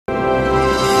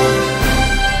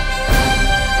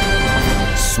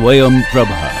Swayam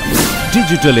Prabha.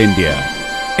 Digital India.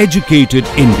 Educated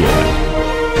India.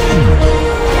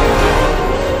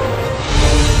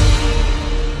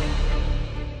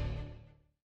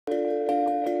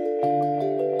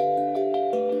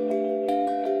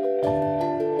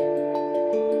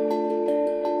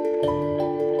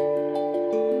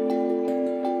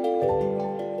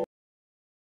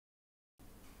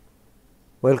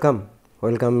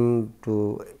 Welcome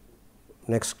to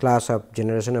next class of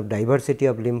generation of diversity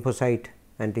of lymphocyte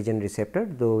antigen receptor,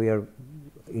 though your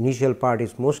initial part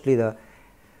is mostly the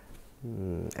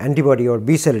antibody or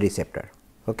B cell receptor.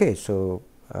 Okay. So,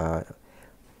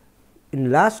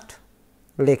 in last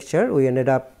lecture we ended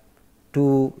up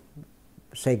two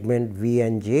segment V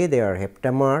and J, they are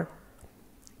heptamer,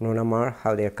 monomer,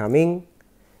 how they are coming,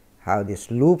 how this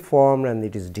loop formed and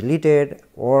it is deleted,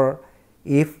 or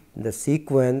if the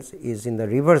sequence is in the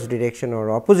reverse direction or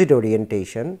opposite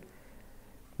orientation,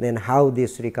 then how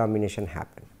this recombination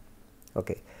happen.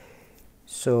 Okay.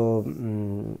 So,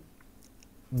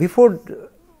 before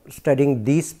studying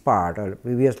this part or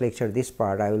previous lecture this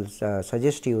part, I will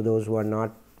suggest you those who are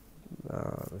not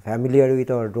familiar with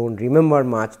or do not remember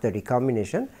much the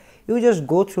recombination, you just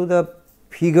go through the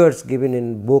figures given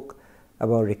in book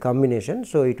about recombination.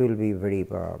 So, it will be very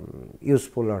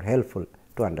useful or helpful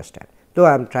to understand. Though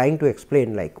I am trying to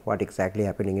explain like what exactly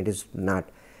happening, it is not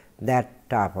that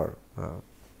tough or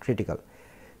critical.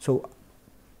 So,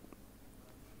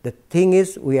 the thing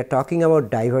is we are talking about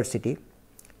diversity,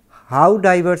 how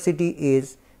diversity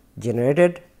is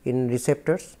generated in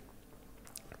receptors.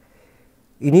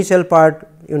 Initial part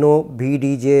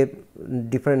VDJ,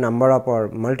 different number of or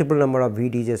multiple number of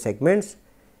VDJ segments,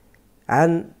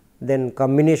 and then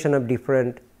combination of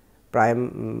different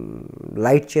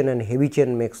light chain and heavy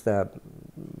chain makes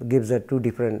gives the two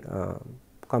different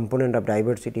component of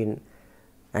diversity in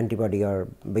antibody or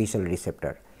B cell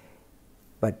receptor.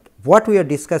 But what we are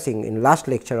discussing in last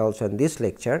lecture also in this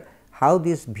lecture, how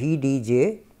this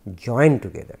VDJ join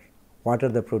together, what are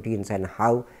the proteins and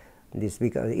how this,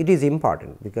 because it is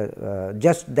important, because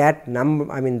just that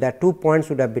number, I mean that 2 points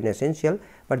would have been essential,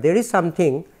 but there is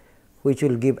something which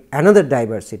will give another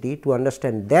diversity. To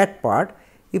understand that part,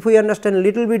 if we understand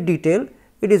little bit detail,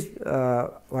 it is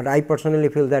what I personally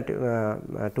feel that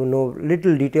to know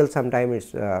little detail sometimes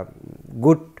is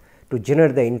good to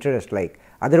generate the interest, like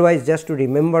otherwise just to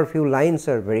remember few lines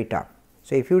are very tough.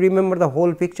 So, if you remember the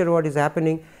whole picture what is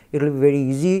happening, it will be very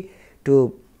easy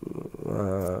to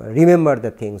remember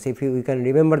the things. If you can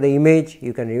remember the image,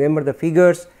 you can remember the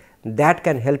figures, that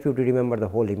can help you to remember the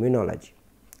whole immunology.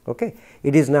 Okay.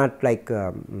 It is not like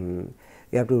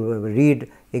you have to read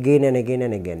again and again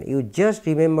and again. You just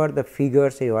remember the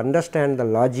figures, you understand the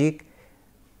logic,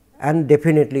 and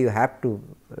definitely you have to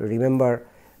remember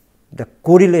the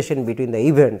correlation between the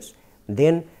events,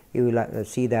 then you will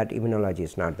see that immunology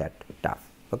is not that tough.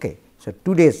 Okay. So,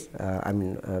 today's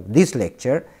this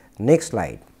lecture, next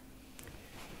slide.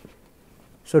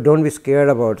 So, do not be scared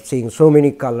about seeing so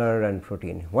many color and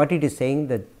protein. What it is saying,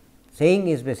 the saying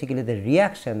is basically the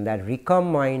reaction that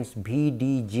recombines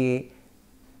VDJ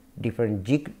different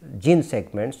gene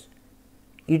segments,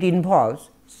 it involves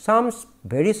some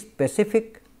very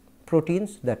specific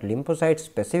proteins, that lymphocyte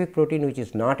specific protein which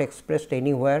is not expressed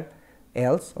anywhere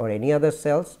else or any other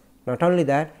cells. Not only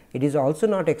that, it is also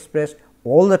not expressed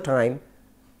all the time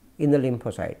in the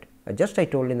lymphocyte. Just I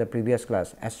told in the previous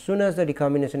class, as soon as the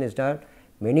recombination is done,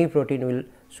 many protein will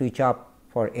switch off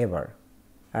forever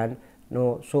and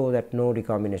so that no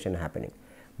recombination happening.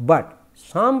 But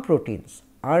some proteins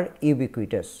are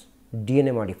ubiquitous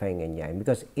DNA modifying enzyme,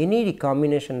 because any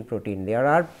recombination protein, there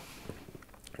are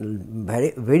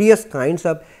various kinds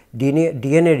of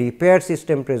DNA repair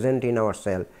system present in our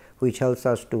cell, which helps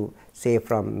us to save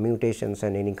from mutations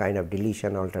and any kind of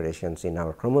deletion alterations in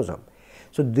our chromosome.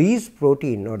 So, these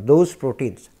protein or those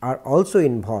proteins are also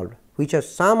involved, which are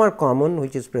some are common,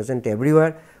 which is present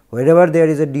everywhere. Wherever there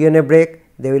is a DNA break,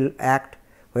 they will act.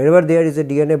 Wherever there is a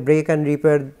DNA break and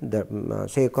repair, the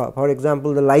say for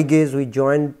example, the ligase which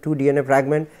join two DNA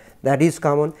fragment, that is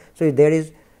common. So, there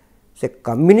is say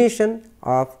combination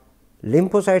of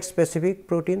lymphocyte specific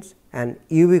proteins and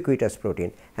ubiquitous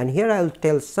protein, and here I will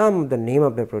tell some the name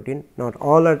of the protein, not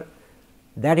all are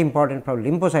that important from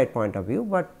lymphocyte point of view,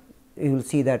 but you will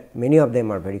see that many of them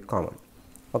are very common.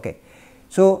 Okay.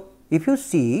 So, if you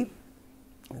see,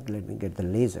 let me get the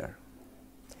laser.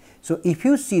 So, if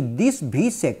you see this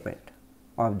B segment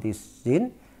of this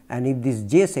gene and if this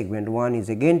J segment, one is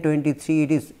again 23,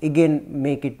 it is again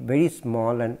make it very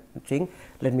small and thing.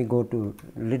 Let me go to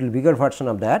little bigger version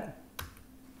of that.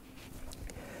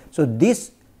 So,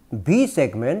 this B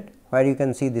segment where you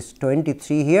can see this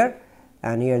 23 here,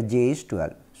 and here J is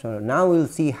 12. So, now we will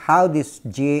see how this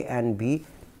J and B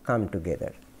come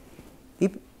together.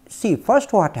 If see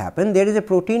first what happened, there is a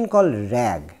protein called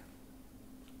RAG,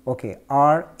 okay,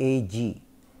 RAG.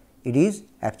 It is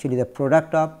actually the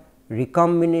product of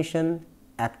recombination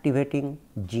activating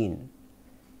gene.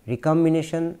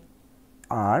 Recombination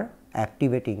R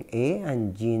activating A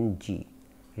and gene G.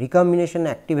 Recombination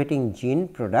activating gene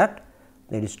product,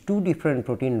 there is two different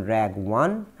protein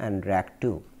RAG1 and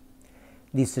RAG2.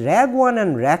 This RAG1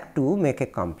 and RAG2 make a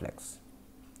complex,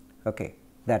 okay,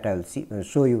 that I will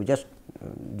show you just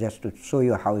to show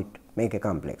you how it make a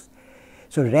complex.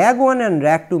 So, RAG1 and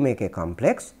RAG2 make a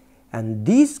complex, and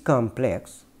this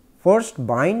complex first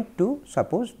bind to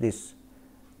suppose this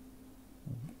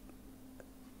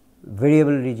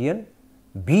variable region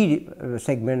B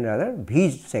segment, rather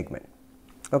B segment.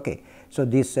 Okay. So,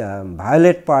 this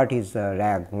violet part is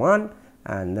RAG1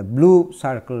 and the blue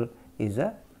circle is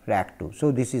a RAG2.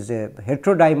 So, this is a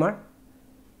heterodimer,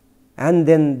 and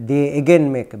then they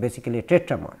again make basically a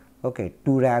tetramer, okay,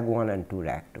 2 RAG1 and 2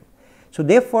 RAG2. So,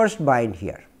 they first bind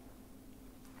here,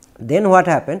 then what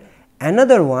happened,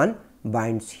 another one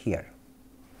binds here.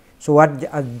 So, what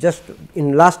just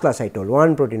in last class I told,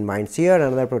 one protein binds here,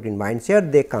 another protein binds here,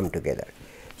 they come together.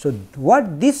 So,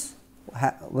 what this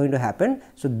going to happen?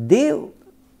 So, they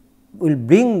will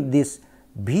bring this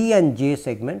B and J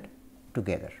segment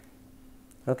together,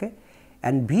 okay,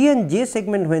 and B and J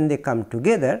segment when they come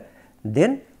together,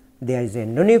 then there is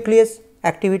endonuclease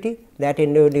activity, that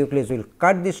endonuclease will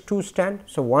cut this 2 strand.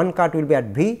 So, one cut will be at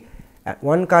V,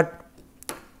 one cut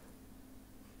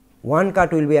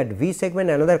will be at V segment,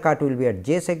 another cut will be at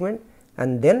J segment,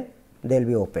 and then they will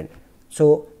be open.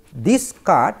 So, this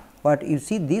cut, what you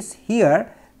see this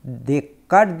here, they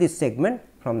cut this segment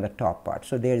from the top part.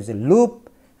 So, there is a loop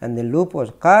and the loop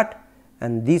was cut,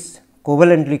 and this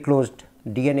covalently closed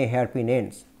DNA hairpin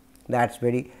ends, that is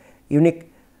very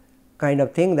unique kind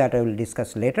of thing that I will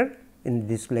discuss later in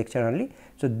this lecture only.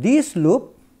 So, this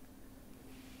loop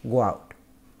go out.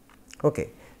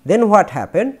 Okay. Then what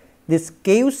happened? This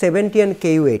Ku70 and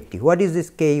Ku80. What is this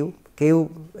Ku? Ku,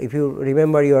 if you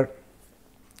remember your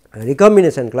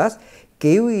recombination class,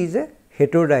 Ku is a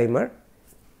heterodimer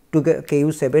to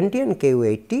Ku70 and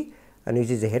Ku80, and which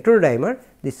is a heterodimer.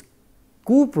 This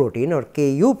Ku protein or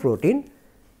Ku protein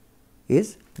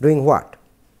is doing what?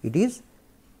 It is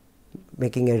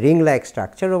making a ring like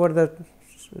structure over the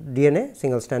DNA,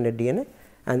 single stranded DNA,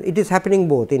 and it is happening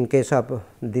both in case of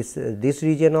this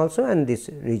region also and this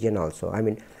region also. I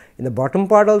mean, in the bottom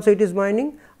part also it is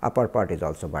binding, upper part is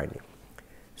also binding.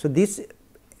 So, this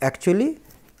actually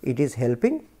it is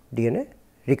helping DNA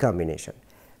recombination.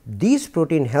 This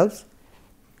protein helps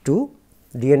to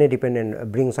DNA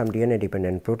dependent, bring some DNA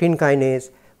dependent protein kinase,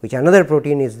 which another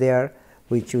protein is there,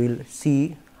 which we will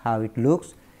see how it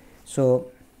looks.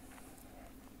 So,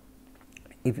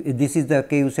 if this is the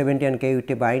Ku70 and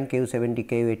Ku80 bind, Ku70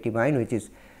 Ku80 bind, which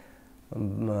is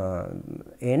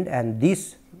end, and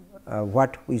this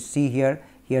what we see here,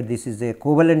 this is a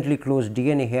covalently closed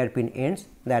DNA hairpin ends,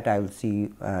 that I will see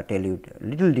tell you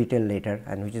little detail later,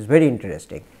 and which is very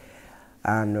interesting.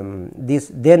 And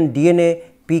this then DNA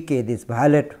PK, this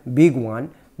violet big one,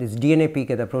 this DNA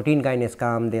PK, the protein kinase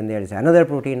come, then there is another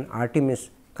protein Artemis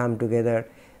come together,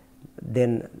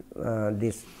 then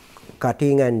this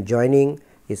cutting and joining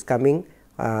is coming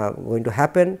going to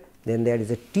happen. Then there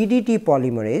is a TDT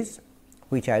polymerase,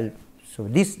 which I will. So,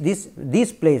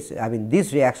 this place, I mean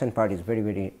this reaction part is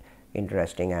very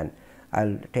interesting, and I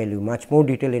will tell you much more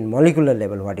detail in molecular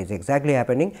level what is exactly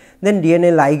happening. Then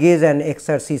DNA ligase and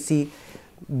XRCC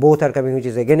both are coming, which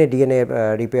is again a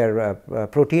DNA repair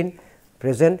protein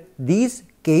present. These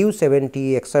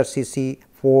Ku70, XRCC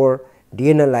 4,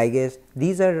 DNA ligase,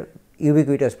 these are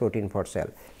ubiquitous protein for cell.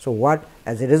 So, what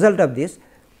as a result of this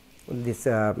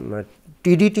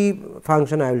TDT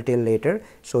function I will tell later.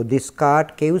 So, this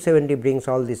cut Ku70 brings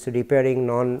all this repairing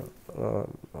non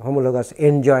homologous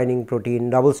end joining protein,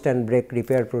 double strand break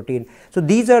repair protein. So,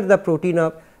 these are the protein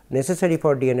of necessary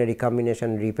for DNA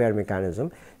recombination repair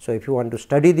mechanism. So, if you want to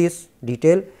study this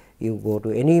detail, you go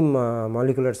to any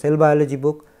molecular cell biology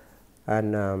book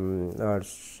and or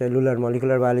cellular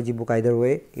molecular biology book, either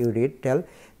way you read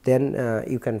then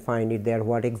you can find it there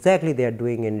what exactly they are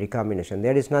doing in recombination.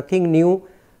 There is nothing new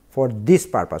for this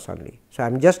purpose only. So, I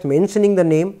am just mentioning the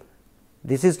name.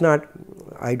 This is not,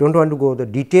 I do not want to go the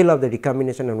detail of the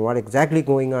recombination and what exactly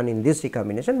going on in this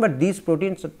recombination, but these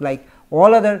proteins like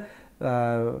all other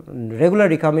regular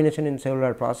recombination in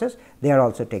cellular process, they are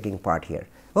also taking part here.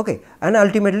 Okay. And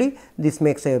ultimately, this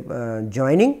makes a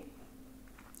joining,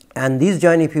 and this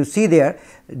join if you see there,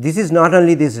 this is not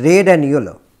only this red and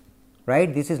yellow,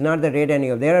 right. This is not the red and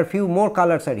yellow, there are few more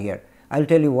colors are here. I will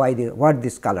tell you why what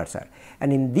these colors are.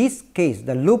 And in this case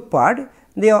the loop part,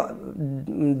 they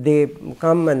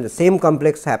come and the same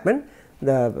complex happen,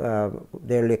 there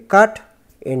will be cut,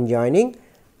 end joining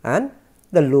and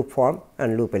the loop form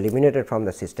and loop eliminated from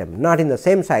the system, not in the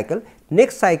same cycle.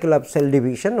 Next cycle of cell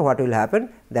division, what will happen,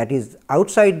 that is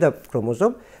outside the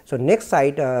chromosome. So, next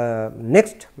cell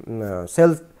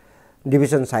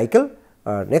division cycle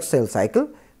next cell cycle,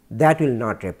 that will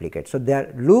not replicate. So,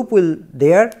 their loop will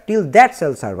there till that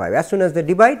cell survive. As soon as they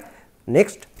divide,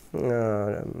 next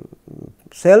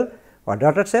cell or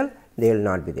daughter cell, they will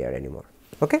not be there anymore.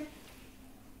 Okay.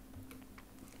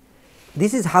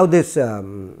 This is how this RAG1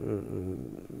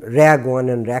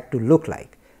 and RAG2 look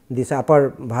like. This upper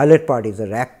violet part is a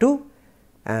RAG2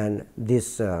 and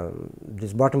this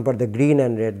bottom part, the green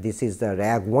and red, this is the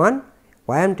RAG1.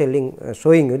 Why I am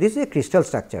showing you, this is a crystal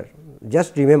structure,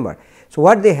 just remember. So,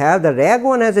 what they have, the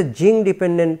RAG1 has a gene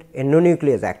dependent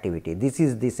endonuclease activity. This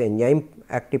is this enzyme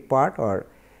active part or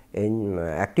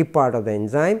active part of the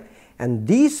enzyme, and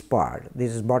this part,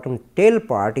 this is bottom tail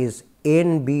part, is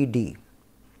NBD.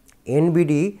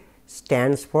 NBD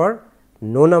stands for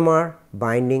nonamer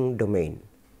binding domain.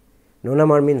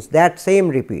 Nonamer means that same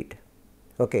repeat,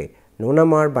 okay.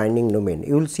 Nonamer binding domain.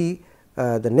 You will see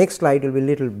the next slide will be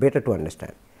little better to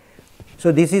understand.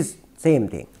 So, this is same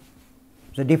thing.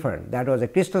 So, different, that was a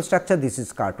crystal structure, this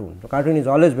is cartoon. So, cartoon is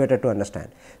always better to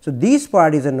understand. So, this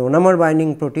part is a nonamer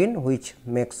binding protein which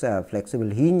makes a flexible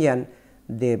hinge and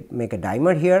they make a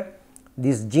dimer here,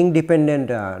 this gene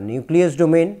dependent nucleus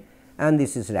domain, and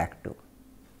this is RAG2.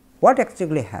 What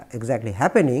actually exactly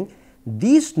happening,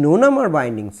 this nonamer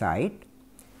binding site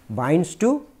binds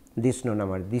to this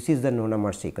nonamer, this is the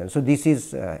nonamer sequence. So, this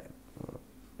is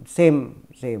same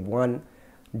say one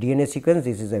DNA sequence,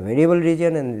 this is a variable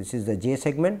region and this is the J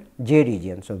segment, J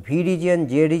region. So, V region,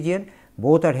 J region,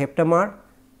 both are heptamer,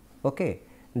 okay.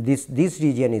 This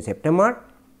region is heptamer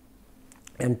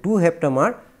and 2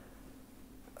 heptamer,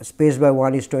 spaced by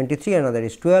one is 23, another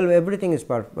is 12, everything is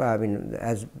I mean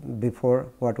as before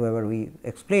whatever we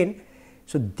explained.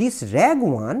 So, this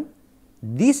RAG1,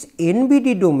 this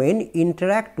NBD domain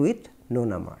interact with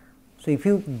nonamer. So, if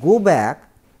you go back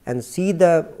and see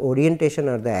the orientation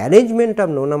or the arrangement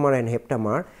of nonamer and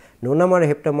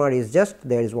heptamer is just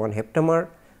there is one heptamer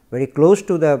very close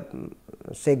to the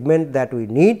segment that we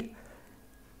need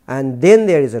and then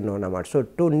there is a nonamer. So,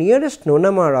 to nearest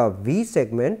nonamer of V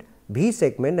segment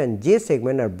and J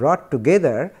segment are brought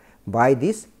together by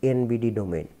this NBD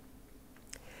domain.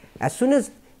 As soon as,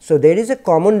 so there is a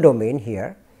common domain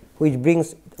here which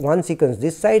brings one sequence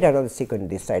this side, another sequence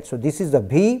this side. So, this is the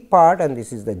V part and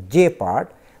this is the J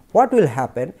part. What will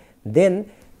happen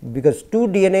then, because 2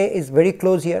 DNA is very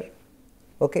close here.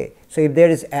 Okay. So, if there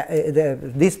is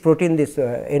this protein, this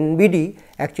NBD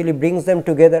actually brings them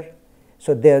together.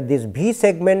 So, this V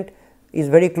segment is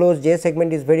very close, J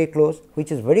segment is very close, which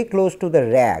is very close to the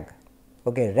RAG.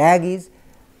 Okay.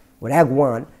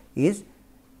 RAG1 is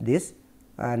this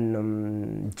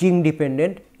gene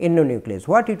dependent endonuclease.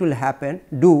 What it will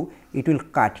it will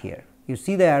cut here. You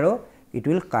see the arrow, it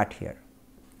will cut here.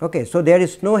 Okay. So, there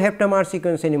is no heptamer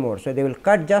sequence anymore. So, they will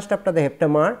cut just after the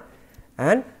heptamer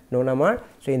and nonamer.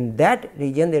 So, in that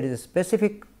region there is a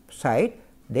specific site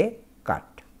they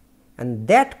cut and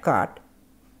that cut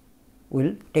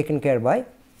will taken care by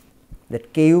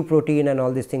that Ku protein and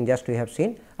all these things just we have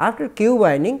seen. After Ku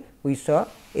binding we saw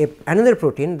another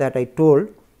protein that I told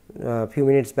a few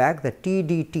minutes back, the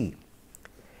TDT.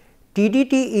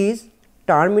 TDT is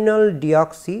terminal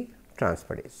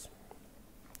deoxytransferase.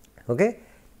 Okay.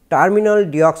 Terminal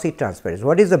deoxytransferase.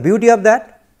 What is the beauty of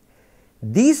that?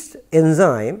 This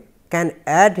enzyme can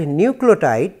add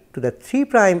nucleotide to the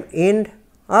 3' end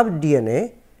of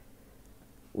DNA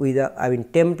with a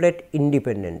template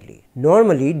independently.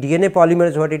 Normally DNA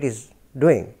polymerase what it is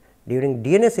doing during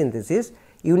DNA synthesis,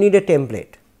 you need a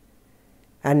template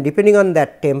and depending on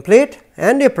that template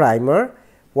and a primer,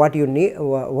 what you need,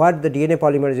 what the DNA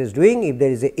polymerase is doing, if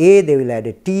there is a they will add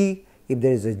a T, if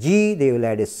there is a G they will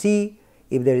add a C,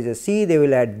 if there is a C they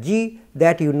will add G,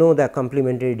 that you know the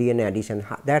complementary DNA addition,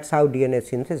 that is how DNA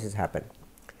synthesis happen.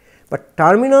 But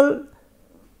terminal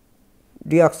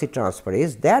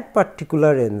deoxytransferase, that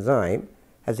particular enzyme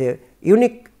has a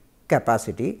unique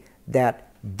capacity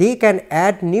that they can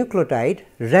add nucleotide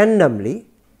randomly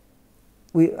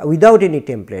without any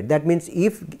template. That means,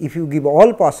 if you give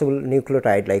all possible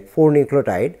nucleotide like 4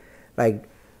 nucleotide like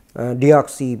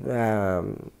deoxy,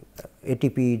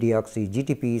 ATP, deoxy,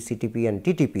 GTP, CTP and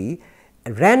TTP,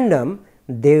 random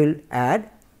they will add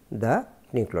the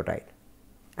nucleotide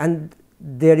and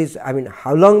there is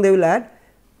how long they will add,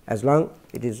 as long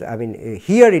it is, I mean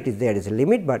here it is, there is a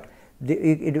limit, but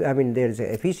I mean there is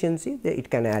a efficiency, it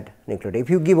can add nucleotide. If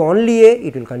you give only A,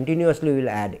 it will continuously will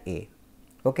add A,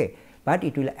 okay. But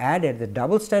it will add at the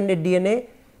double stranded DNA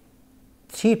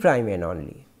 3' N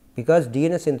only, because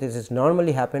DNA synthesis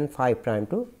normally happen 5'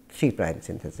 to 3'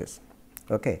 synthesis.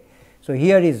 Okay. So,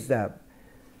 here is the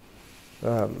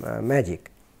magic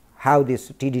how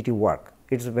this TDT work.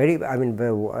 It is very, I mean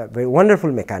very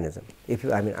wonderful mechanism. If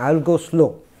you, I mean I will go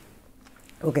slow.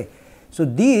 Okay. So,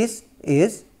 this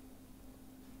is,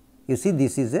 you see,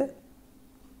 this is a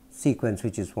sequence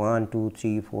which is 1, 2,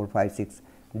 3, 4, 5, 6.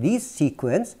 This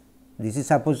sequence, this is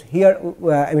suppose here,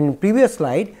 I mean previous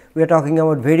slide we are talking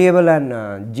about variable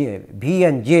and V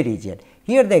and J region.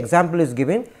 Here the example is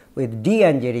given with D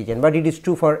and J region, but it is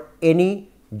true for any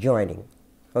joining.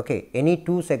 Okay. Any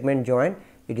two segment join,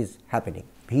 it is happening,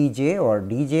 VJ or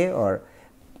DJ or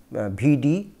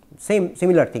VD,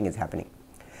 similar thing is happening.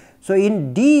 So,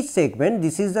 in D segment,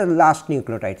 this is the last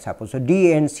nucleotide suppose. So,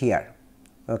 D ends here,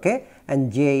 okay,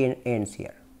 and J ends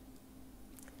here.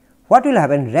 What will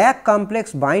happen? RAC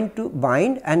complex bind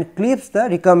and clips the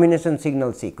recombination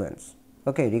signal sequence.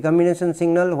 Okay, recombination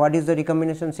signal, what is the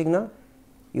recombination signal?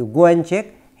 You go and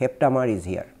check, heptamer is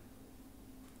here.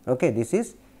 Okay, this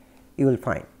is, you will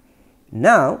find.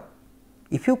 Now,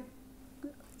 if you,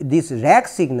 this RAC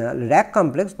signal, RAC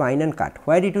complex bind and cut,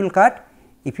 where it will cut?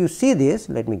 If you see this,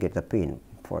 let me get the pen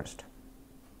first.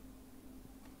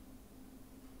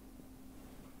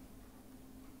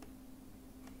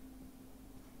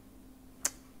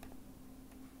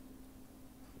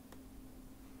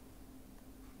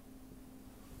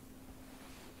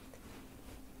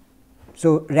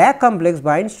 So, RAC complex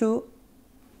binds to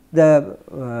the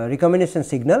recombination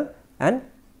signal and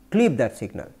cleave that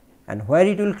signal, and where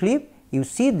it will cleave? You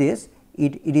see this,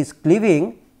 it is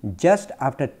cleaving just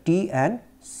after T and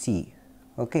C.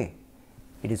 Okay.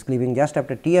 It is cleaving just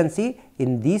after T and C.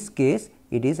 In this case,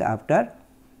 it is after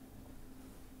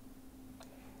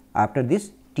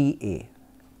this TA.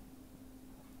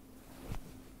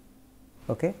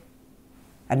 Okay.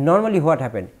 And normally what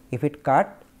happened? If it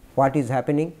cut, what is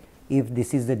happening? If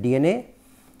this is the DNA,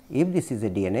 if this is the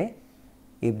DNA,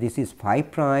 if this is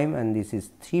 5' and this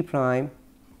is 3'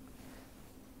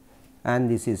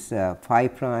 and this is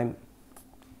 5',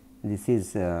 this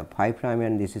is 5'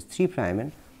 and this is 3'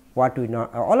 and what we know,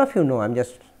 all of you know, I am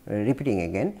just repeating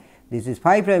again, this is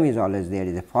 5' is always there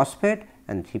is a phosphate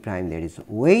and 3' there is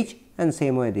OH, and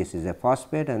same way this is a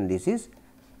phosphate and this is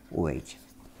OH,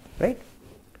 right.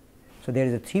 So, there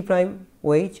is a 3'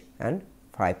 OH and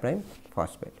 5'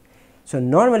 phosphate. So,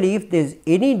 normally if there is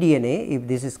any DNA, if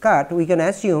this is cut, we can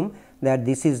assume that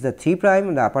this is the 3'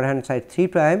 the upper hand side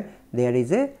 3', there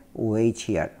is a OH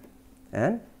here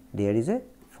and there is a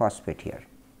phosphate here.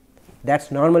 That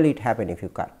is normally it happen if you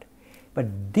cut,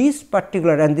 but this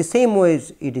particular, and the same way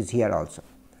it is here also,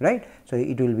 right. So,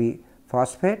 it will be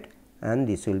phosphate and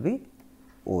this will be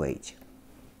OH.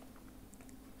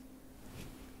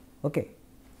 Okay.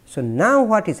 So, now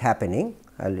what is happening,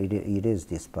 I will erase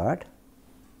this part.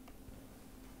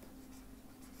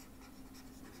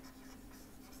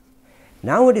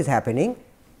 Now, what is happening?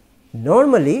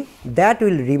 Normally that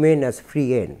will remain as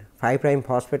free end, 5'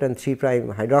 phosphate and 3'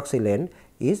 hydroxyl end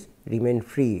is remain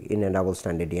free in a double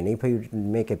stranded DNA. If you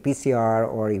make a PCR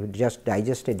or you just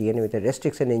digest a DNA with a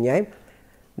restriction enzyme,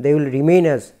 they will remain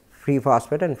as free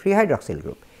phosphate and free hydroxyl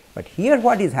group. But here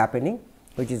what is happening,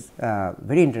 which is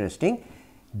very interesting,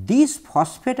 these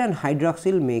phosphate and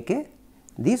hydroxyl make a,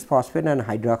 these phosphate and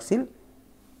hydroxyl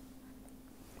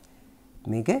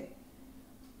make a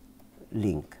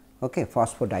link, okay,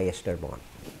 phosphodiester bond.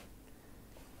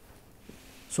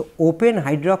 So, open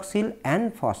hydroxyl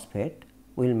and phosphate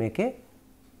will make a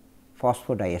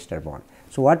phosphodiester bond.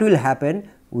 So, what will happen?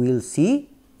 We will see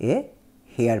a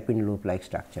hairpin loop like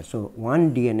structure. So,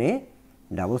 one DNA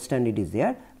double stranded is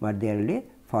there, but there will be a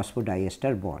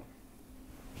phosphodiester bond.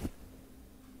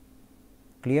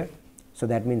 Clear? So,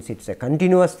 that means it is a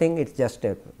continuous thing, it is just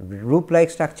a loop like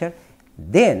structure.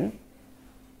 Then,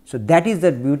 so that is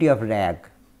the beauty of RAG.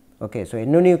 Okay. So,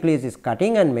 endonuclease is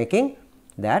cutting and making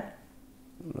that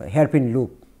hairpin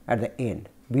loop at the end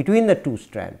between the two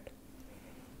strands.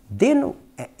 Then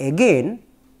again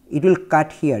it will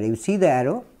cut here, you see the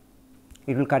arrow,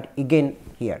 it will cut again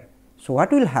here. So,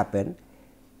 what will happen?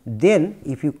 Then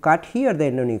if you cut here the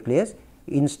endonuclease,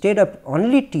 instead of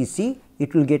only TC,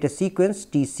 it will get a sequence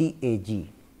TCAG.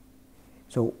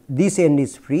 So, this end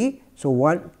is free.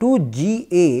 So, 2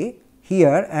 GA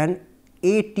here and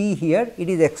AT here, it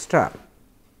is extra,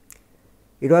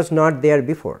 it was not there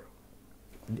before,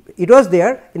 it was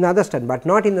there in other strand, but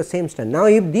not in the same strand. Now,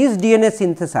 if this DNA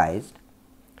synthesized,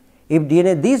 If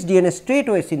this DNA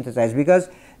straightway synthesized, because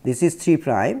this is 3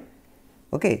 prime.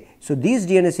 Okay. So, these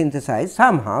DNA synthesized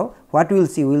somehow, what we will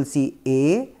see? We will see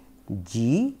A,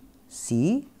 G,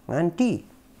 C and T,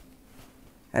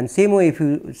 and same way if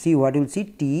you see, what you will see?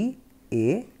 T,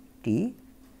 A, T,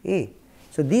 A.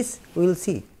 So, this we will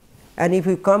see, and if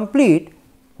you complete,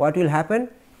 what will happen?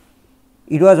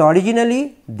 It was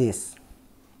originally this.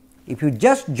 If you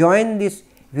just join this,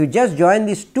 if you just join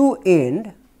this two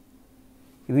end,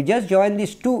 if you just join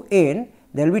this two end,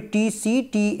 there will be T C,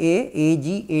 T A, A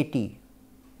G, A T.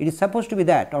 It is supposed to be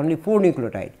that only 4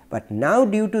 nucleotide, but now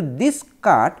due to this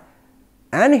cut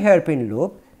and hairpin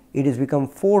loop, it is become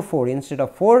 4 4, instead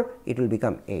of 4 it will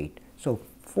become 8. So,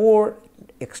 4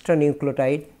 extra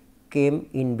nucleotide came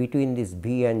in between this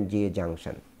B and J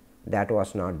junction, that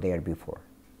was not there before.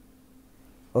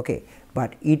 Okay.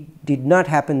 But it did not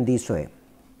happen this way.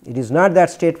 It is not that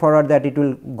straightforward that it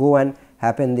will go and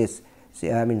happen this,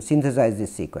 I mean synthesize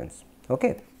this sequence.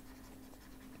 Okay.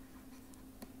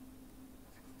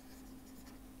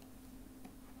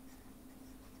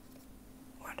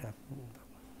 What happened?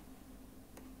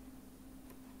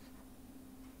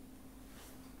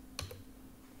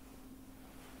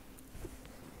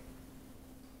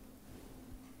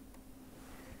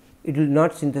 It will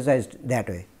not synthesize that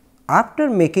way. After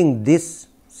making this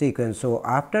sequence, so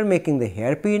after making the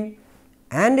hairpin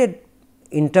and an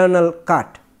internal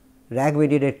cut, rag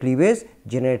mediated cleavage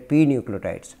generate P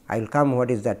nucleotides. I will come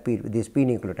what is that P, this P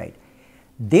nucleotide.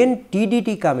 Then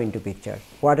TDT come into picture,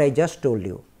 what I just told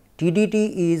you.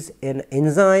 TDT is an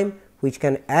enzyme which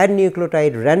can add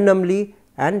nucleotide randomly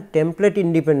and template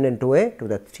independent way to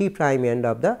the 3 prime end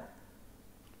of the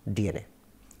DNA,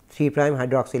 3 prime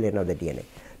hydroxyl end of the DNA.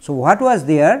 So, what was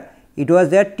there? It was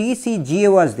there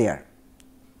TCGA was there,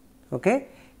 okay.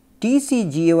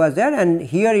 TCGA was there, and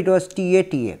here it was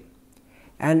TATA,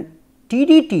 and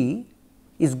TDT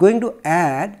is going to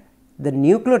add the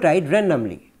nucleotide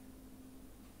randomly,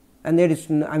 and there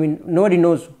is I mean nobody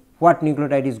knows what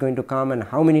nucleotide is going to come and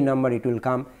how many number it will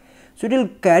come. So, it will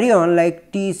carry on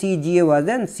like TCGA was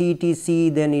then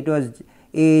CTC, then it was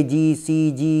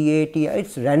AGCGAT, it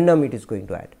is random, it is going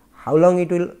to add. How long it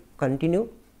will continue?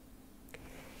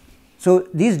 So,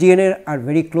 these DNA are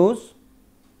very close,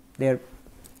 they are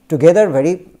together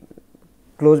very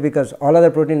close because all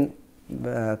other protein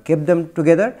kept them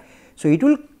together. So, it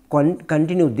will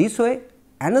continue this way,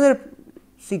 another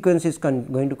sequence is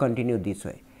going to continue this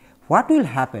way. What will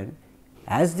happen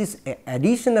as this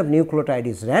addition of nucleotide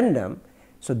is random?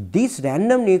 So, this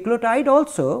random nucleotide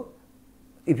also,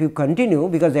 if you continue,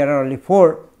 because there are only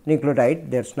 4 nucleotide,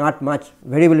 there is not much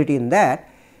variability in that.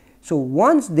 So,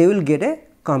 once they will get a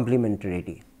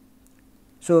complementarity.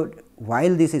 So,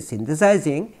 while this is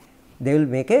synthesizing, they will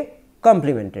make a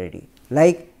complementarity,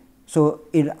 like so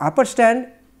in upper strand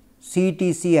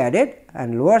CTC added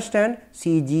and lower strand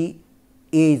CGA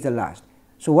is the last.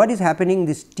 So, what is happening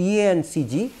this TA and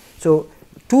CG? So,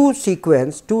 two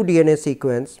DNA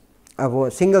sequence of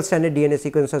a single stranded DNA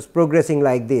sequence is progressing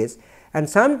like this, and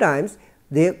sometimes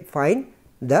they find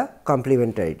the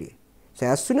complementarity. So,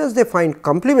 as soon as they find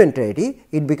complementarity,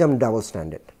 it becomes double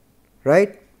stranded,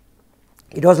 right.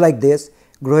 It was like this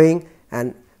growing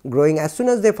and growing. As soon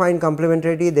as they find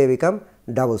complementarity, they become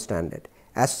double stranded.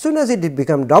 As soon as it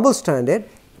become double stranded,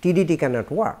 TDT cannot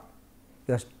work,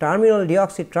 because terminal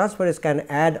deoxytransferase can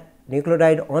add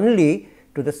nucleotide only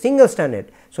to the single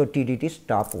stranded. So, TDT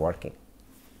stop working.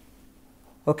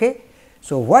 Okay.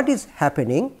 So, what is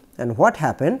happening and what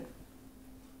happened?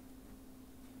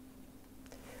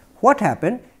 What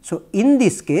happened? So, in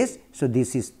this case, so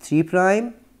this is 3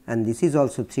 prime and this is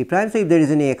also 3 prime. So, if there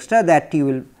is any extra, that T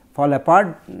will fall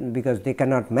apart because they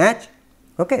cannot match.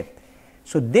 Okay.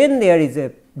 So, then there is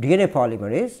a DNA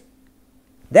polymerase,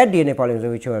 that DNA polymerase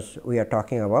which we are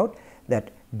talking about, that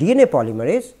DNA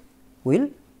polymerase will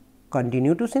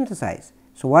continue to synthesize.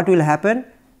 So, what will happen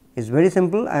is very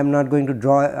simple. I am not going to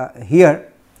draw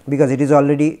here because it is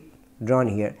already drawn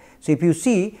here. So, if you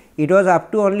see, it was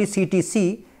up to only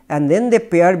CTC, and then they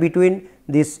pair between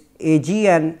this AG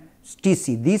and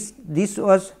TC. This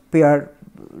was pair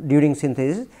during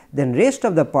synthesis, then rest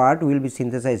of the part will be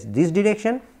synthesized this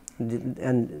direction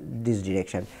and this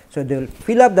direction. So, they will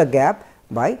fill up the gap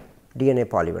by DNA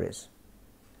polymerase,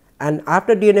 and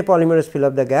after DNA polymerase fill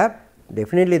up the gap,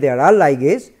 definitely there are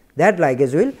ligase, that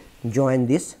ligase will join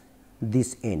this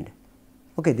end.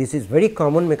 Okay, this is very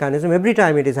common mechanism, every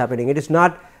time it is happening. It is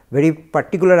not very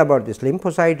particular about this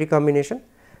lymphocyte recombination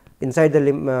inside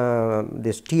the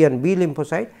this T and B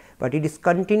lymphocyte, but it is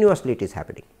continuously it is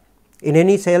happening in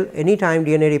any cell, any time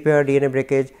DNA repair, DNA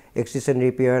breakage, excision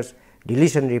repairs,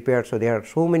 deletion repair. So, there are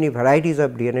so many varieties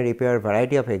of DNA repair,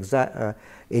 variety of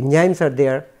enzymes are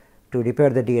there to repair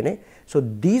the DNA. So,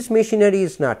 this machinery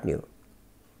is not new,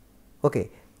 okay.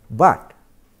 But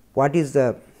what is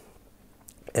the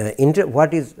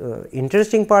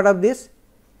interesting part of this?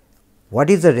 What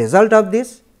is the result of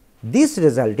this? This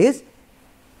result is,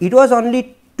 it was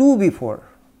only 2 before,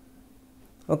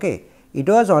 okay. It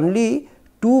was only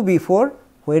 2 before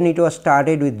when it was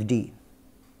started with D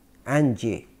and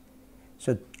J.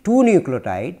 So, 2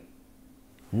 nucleotide,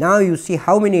 now you see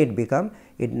how many it become.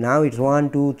 It now it is 1,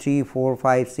 2, 3, 4,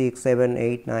 5, 6, 7,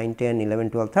 8, 9, 10, 11,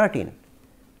 12, 13.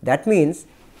 That means,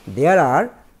 there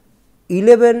are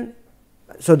 11.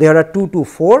 So, there are 2 to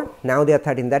 4, now there are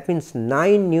 13. That means,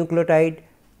 9 nucleotide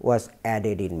was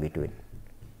added in between.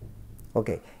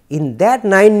 Okay. In that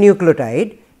 9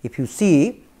 nucleotide, if you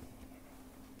see,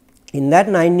 in that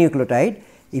 9 nucleotide,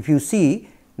 if you see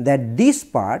that this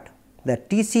part, the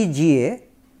TCGA,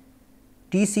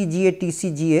 TCGA,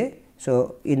 TCGA.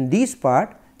 So, in this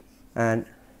part and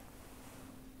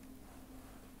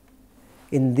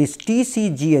in this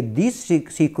TCGA, this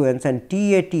sequence and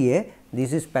TATA,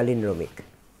 this is palindromic.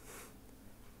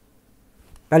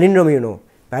 Palindrome, you know,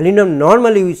 palindrome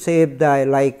normally we say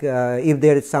the if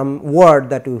there is some word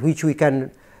that which we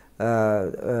can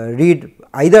read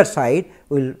either side,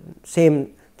 will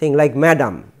same thing like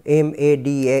madam,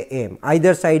 M-A-D-A-M,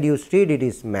 either side you read it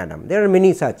is madam. There are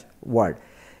many such words,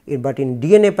 but in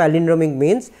DNA palindromic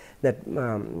means that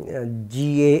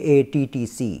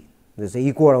G-A-A-T-T-C, this is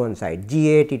equal on one side,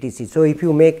 G-A-A-T-T-C. So, if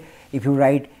you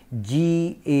write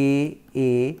G-A-A-T-T-C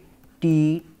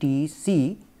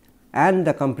and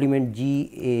the complement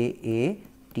G-A-A-T-T-C.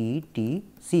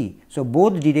 So,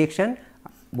 both direction,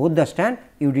 both the stand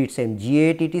you read same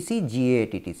G-A-A-T-T-C,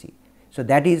 G-A-A-T-T-C. So,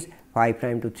 that is 5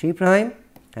 prime to 3 prime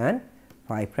and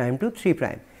 5 prime to 3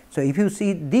 prime. So, if you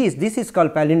see this is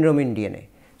called palindrome in DNA.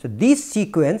 So, this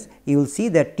sequence you will see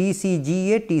that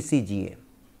TCGA, TCGA.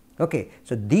 Okay.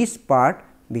 So, this part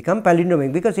become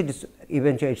palindromic, because it is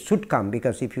eventually it should come,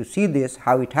 because if you see this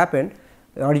how it happened,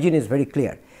 the origin is very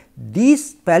clear.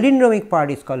 This palindromic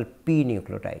part is called P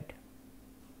nucleotide.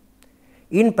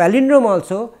 In palindrome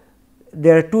also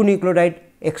there are 2 nucleotide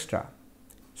extra.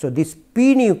 So, this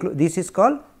this is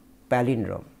called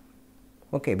palindrome,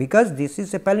 okay, because this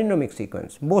is a palindromic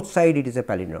sequence, both side it is a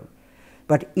palindrome.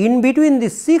 But in between the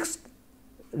 6th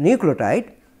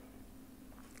nucleotide,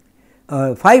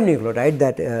 5 nucleotide,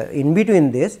 that in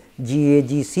between this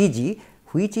GAG-CG,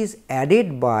 which is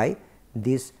added by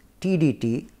this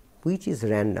TDT, which is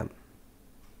random.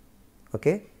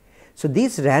 Okay. So,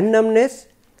 this randomness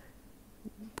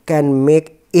can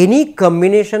make any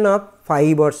combination of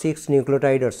 5 or 6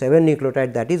 nucleotide or 7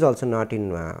 nucleotide, that is also not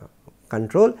in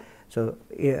control. So,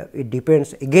 it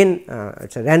depends again, it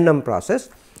is a random process.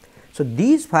 So,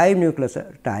 these 5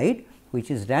 nucleotide which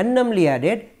is randomly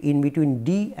added in between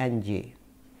D and J,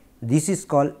 this is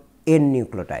called N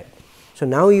nucleotide. So,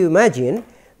 now you imagine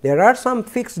there are some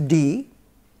fixed D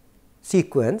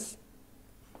sequence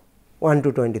 1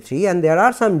 to 23 and there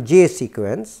are some J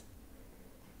sequence,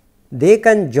 they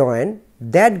can join,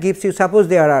 that gives you, suppose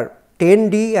there are 10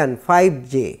 D and 5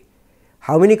 J.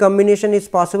 How many combination is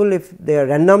possible if they are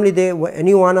randomly,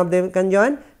 any one of them can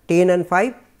join 10 and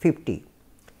 5, 50.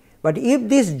 But if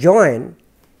this join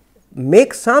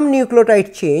make some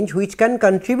nucleotide change which can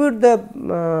contribute the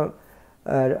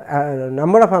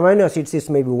number of amino acids is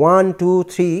maybe 1, 2,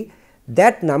 3,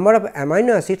 that number of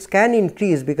amino acids can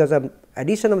increase because of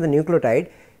addition of the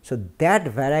nucleotide. So, that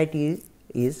variety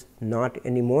is not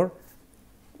anymore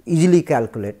easily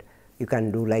calculate, you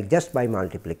can do like just by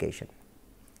multiplication.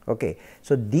 Okay.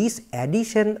 So, this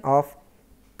addition of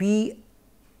P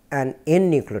and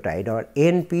N nucleotide or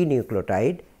NP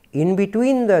nucleotide in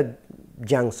between the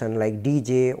junction like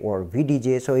DJ or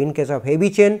VDJ. So, in case of heavy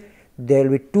chain there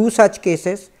will be 2 such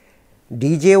cases,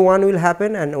 DJ one will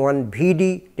happen and one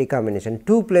VD recombination,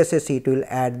 2 places it will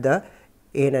add the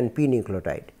N and P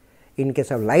nucleotide. In case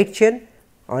of light chain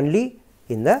only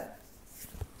in the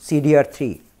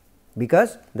CDR3,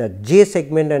 because the J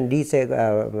segment and V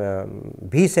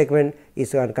segment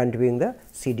is contributing the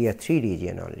CDR3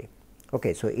 region only.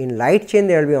 Okay. So, in light chain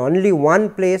there will be only one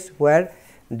place where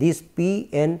this P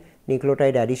N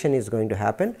nucleotide addition is going to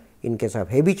happen. In case of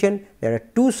heavy chain there are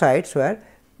 2 sites where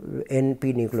N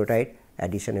P nucleotide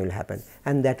addition will happen,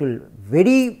 and that will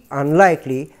very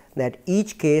unlikely that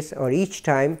each case or each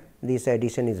time this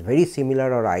addition is very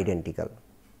similar or identical,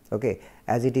 okay,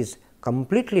 as it is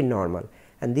completely normal.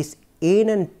 And this N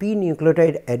and P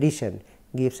nucleotide addition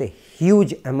gives a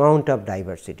huge amount of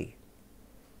diversity,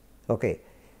 okay,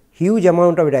 huge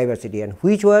amount of diversity, and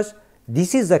which was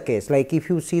this is the case, like if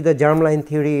you see the germline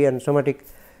theory and somatic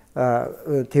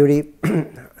theory,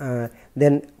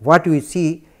 then what we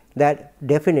see that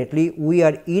definitely we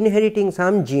are inheriting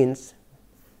some genes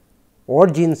or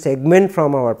gene segment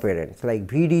from our parents, like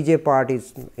VDJ part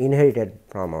is inherited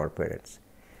from our parents,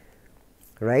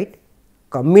 right.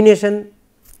 Combination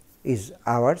is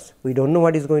ours, we do not know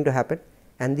what is going to happen,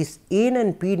 and this N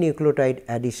and P nucleotide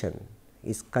addition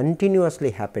is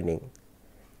continuously happening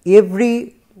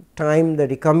every time the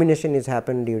recombination is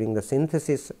happened during the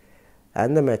synthesis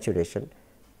and the maturation.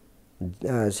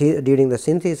 During the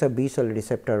synthesis of B cell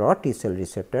receptor or T cell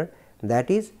receptor,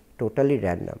 that is totally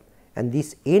random, and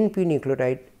this NP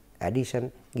nucleotide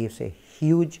addition gives a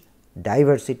huge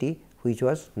diversity which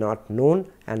was not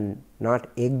known and not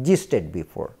existed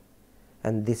before,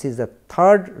 and this is the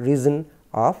third reason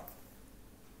of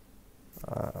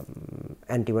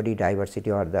antibody diversity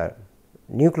or the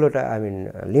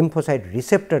nucleotide lymphocyte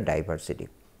receptor diversity.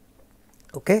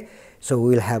 Okay. So,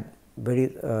 we will have very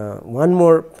one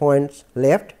more points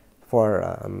left for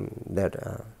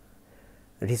that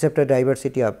receptor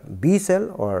diversity of B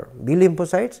cell or B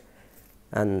lymphocytes,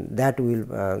 and that will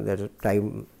that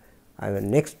time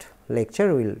next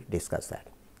lecture we will discuss that.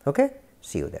 Okay.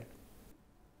 See you then.